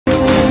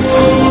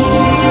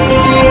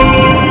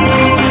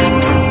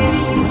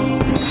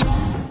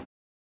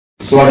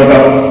स्वागत।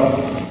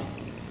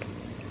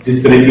 जिस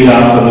तरह की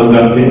आप सब लोग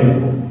जानते हैं,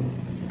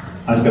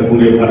 आजकल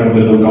पूरे भारत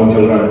में लॉकडाउन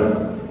चल रहा है।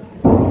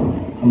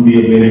 हम भी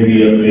मेरे भी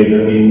अपने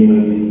घर में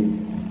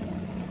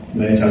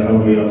मैं चाहता हूँ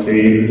कि आपसे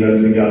एक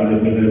गुजारिश से कि आप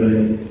अपने घर में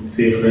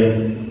सेफ रहें,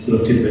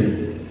 सुरक्षित रहें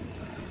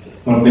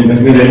और अपने घर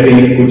में रहते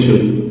ही कुछ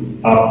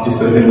आप जिस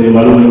तरह से मुझे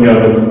मालूम है कि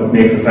आप अपने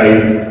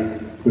एक्सरसाइज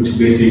कुछ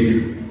बेसिक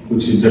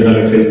कुछ जनरल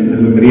एक्सरसाइज घर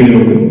में करिए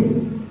होंगे।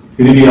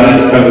 फिर भी आज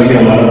का विषय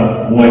हमारा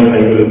मुआय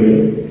थाई को लेकर है।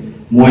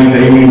 मुआय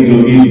थाई में जो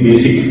भी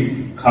बेसिक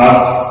खास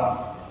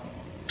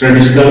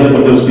ट्रेडिशनल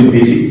और जो उसकी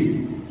बेसिक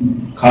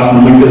खास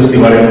मूवमेंट है उसके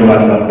बारे में हम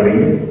आज बात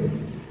करेंगे,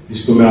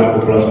 जिसको मैं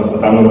आपको थोड़ा सा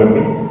बताऊंगा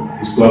करके,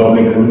 जिसको आप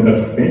अपने घर में कर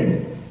सकते हैं,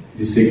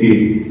 जिससे कि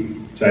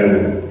चाहे वो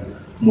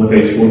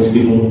मुआय स्पोर्ट्स की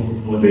हो,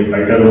 मुआय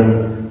फाइटर हो,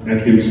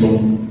 एथलीट्स हो,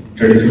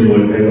 ट्रेडिशनल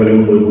मुआय वाले हो,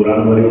 कोई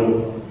पुराने वाले हो।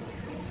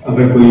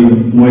 अगर कोई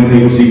मुआय थाई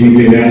को सीखने के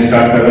लिए नया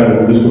स्टार्ट कर रहा है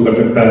वो भी उसको कर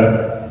सकता है।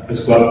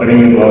 इसको आप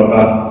करेंगे तो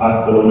आपका हाथ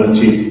पैरों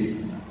अच्छी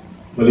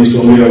बलिष्ठ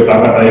होंगे और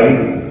ताकत आएगी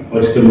और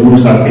इसके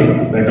मूव्स आपके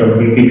बेटर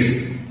फ्री किक्स,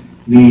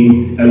 नी,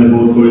 एल्बो,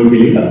 थ्रोइंग के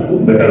लिए आपको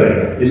बेटर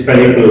रहेगा। इसका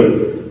एक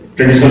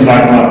ट्रेडिशनल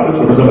पार्ट में आपको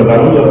छोटा सा बता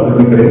रहा हूँ, जो आप घर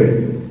में करेंगे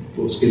तो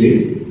उसके लिए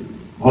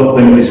बहुत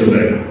बेनिफिशियल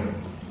रहेगा।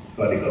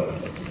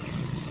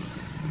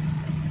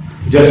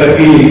 जैसा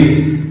कि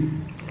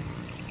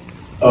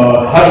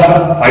हर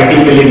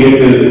फाइटिंग के लिए एक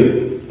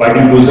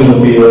फाइटिंग पोजिशन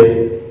होती है,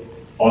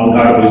 ऑन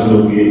गार्ड पोजिशन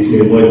होती है।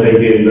 इसमें मुआय थाई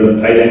के अंदर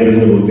थाई लैंग्वेज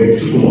में बोलते हैं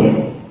चुकमोय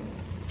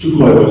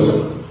पोजिशन।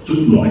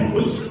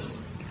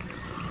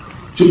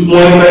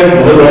 चुकमोय का एक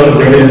बहुत बड़ा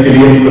सब्जेक्ट है, इसके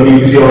लिए हम कभी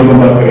किसी और में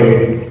बात करेंगे,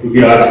 क्योंकि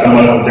आज का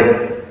हमारा सब्जेक्ट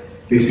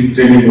बेसिक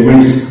ट्रेनिंग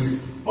मूवमेंट्स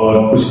और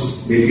कुछ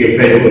बेसिक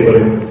एक्सरसाइज के ऊपर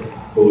है,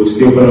 तो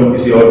इसके ऊपर हम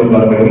किसी और में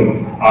बात करेंगे।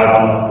 आज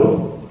हम आपको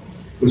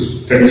कुछ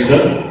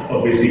ट्रेडिशनल और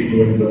बेसिक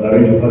मूवमेंट बता रहे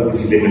हैं जो हर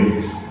किसी लेवल में।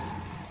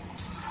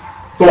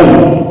 तो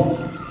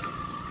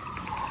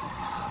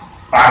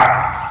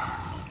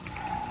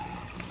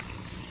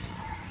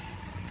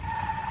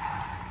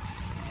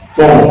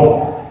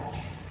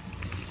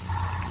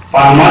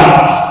पानमत,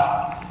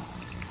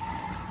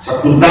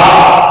 सकुता,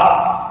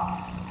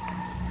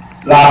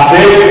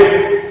 लापसे,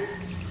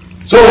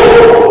 सो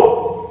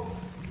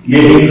ये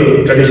एक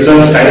ट्रेडिशनल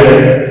स्टाइल है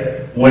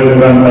मुआय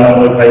प्रोग्राम का,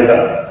 मुआय थाई का,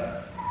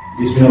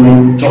 जिसमें हमें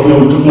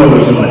चुकमोय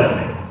पोजिशन आ जाते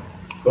हैं।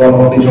 तो आप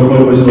अपनी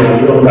चुकमोय पोजिशन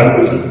बनाइए और गार्ड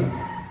पोजिशन।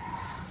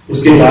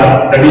 उसके बाद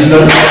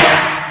ट्रेडिशनल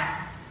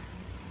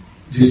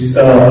जिस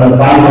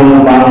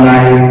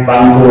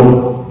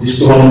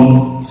जिसको हम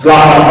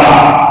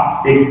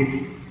स्लाप एक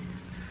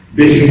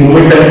बेसिक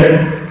मूवमेंट है,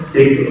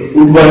 एक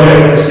फुटवर्क है,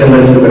 उसके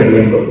अंदर जो करेंगे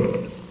हम लोग।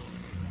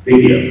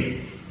 देखिए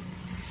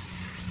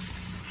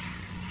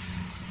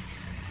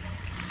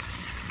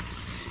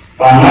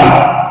पाना,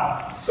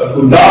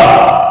 सकुदा,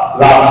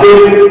 लापसे,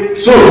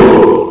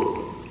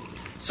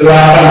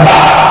 स्लाकंता,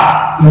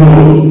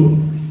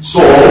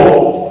 सो,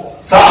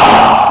 सा,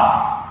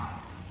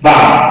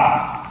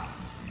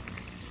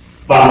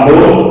 बांधो,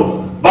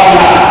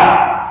 बांधा,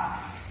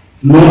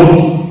 नु,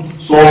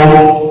 सो,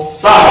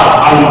 सा,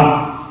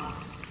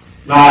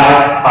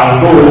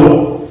 बांधो,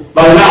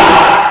 बांधा,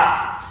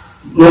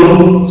 नु,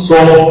 सो,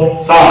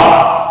 सा,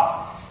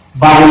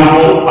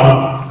 बांधो,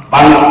 बांधा,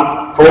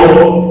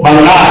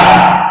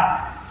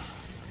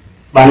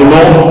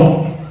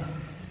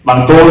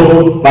 बांधो,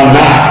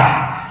 बांधा।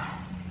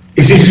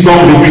 इसी को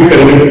हम रिपीट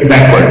करेंगे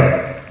बैकवर्ड।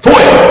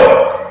 थोड़े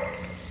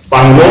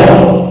बांधो,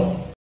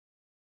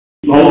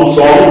 नु,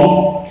 सो,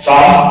 सा,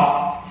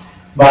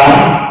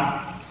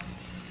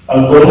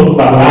 बांधो,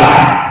 बांधा,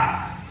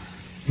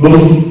 नु,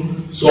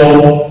 सो,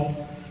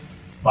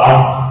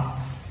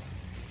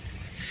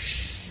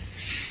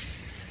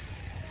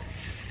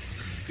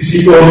 इसी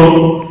को हम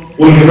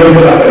कोई लेवल के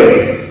साथ करेंगे।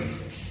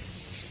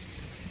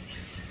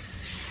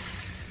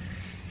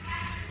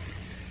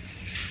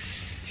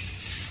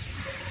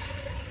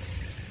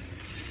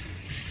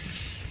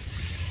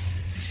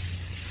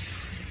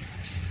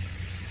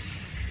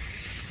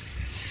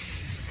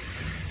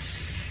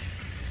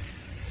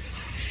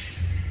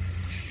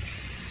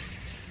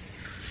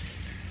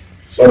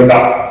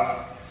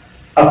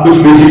 अब कुछ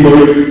बेसिक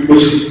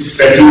कुछ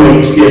स्ट्रेचिंग और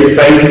उसकी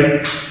एक्सरसाइज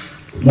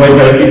मुआय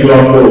थाई की जो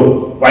आपको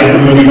वाइट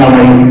में काम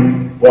आएंगे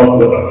वो आपको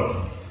बताता हूं।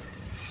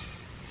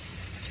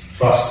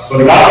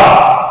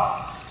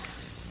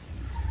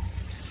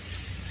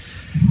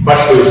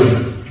 फर्स्ट पोजिशन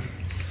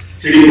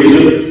सीढ़ी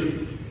पोजिशन,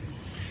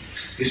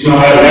 जिसमें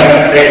हमारा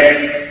left leg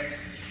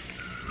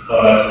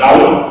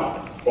down,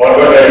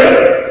 forward leg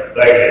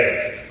right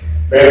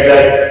leg,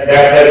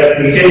 left leg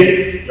नीचे,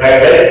 राइट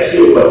लेग उसके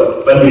ऊपर,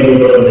 बंदी के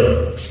ऊपर बंदे।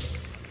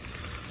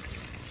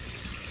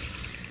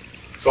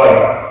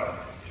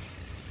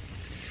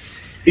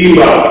 तीन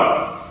बार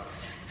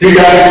 3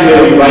 टाइम्स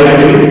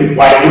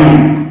वाई टू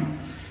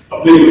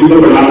अपने गुरु को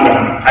प्रणाम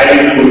करना।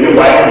 थाईलैंड में बोलते हैं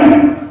वाई टू।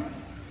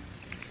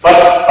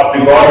 फर्स्ट अपने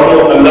गॉड को,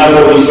 अल्लाह को,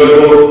 ईश्वर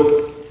को,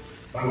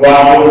 भगवान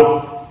को,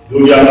 जो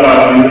भी आपका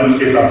ऑर्गेनाइजेशन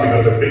उसके हिसाब से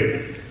कर सकते हैं,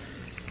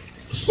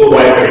 उसको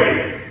वाई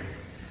करेंगे।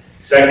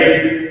 सेकंड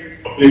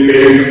अपने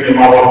पेरेंट्स, अपने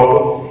माँ बाप को।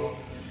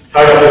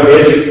 थर्ड अपने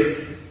देश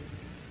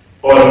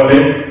और अपने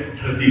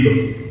धरती को।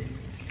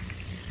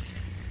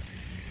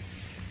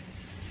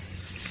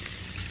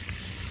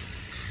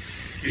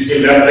 इसमें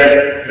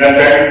left hand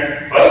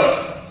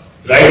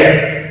first,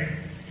 right,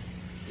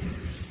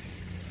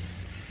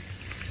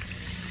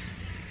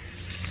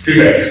 3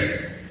 times,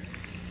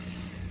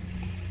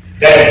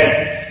 then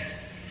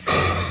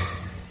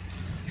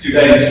 3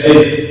 times,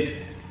 same.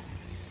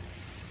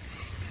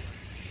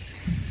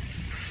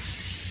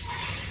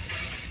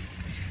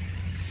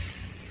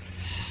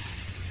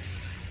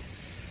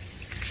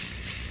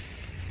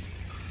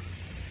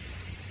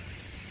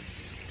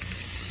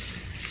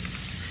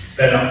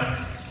 Then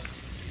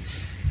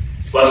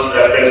first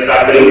left hand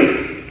start करेंगे,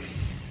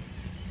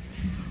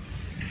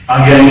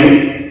 आगे आएंगे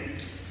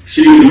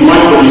श्री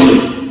हनुमान पोजीशन,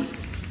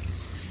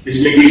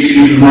 इसमें कि श्री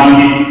हनुमान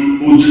की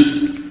पूंछ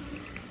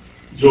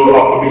जो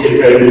आपको पीछे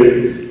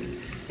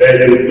पैर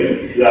के रूप में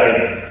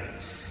हिलाएंगे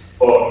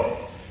और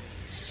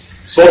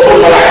सो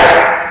लगाया,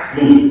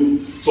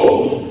 सो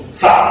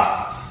सा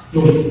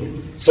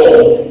सो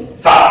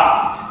सा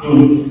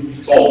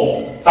सो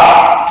सा,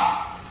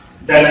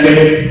 then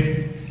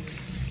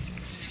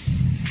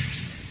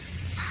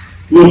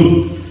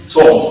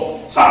so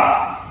sa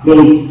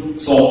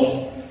so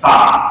sa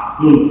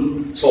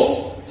so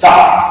sa,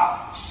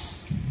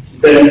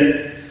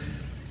 then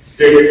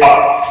straight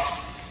up,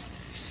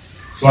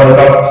 squat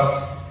up,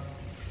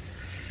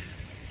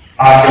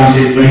 आज का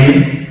विषय वही,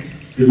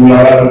 फिर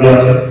मुलाकात होगी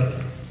आपसे।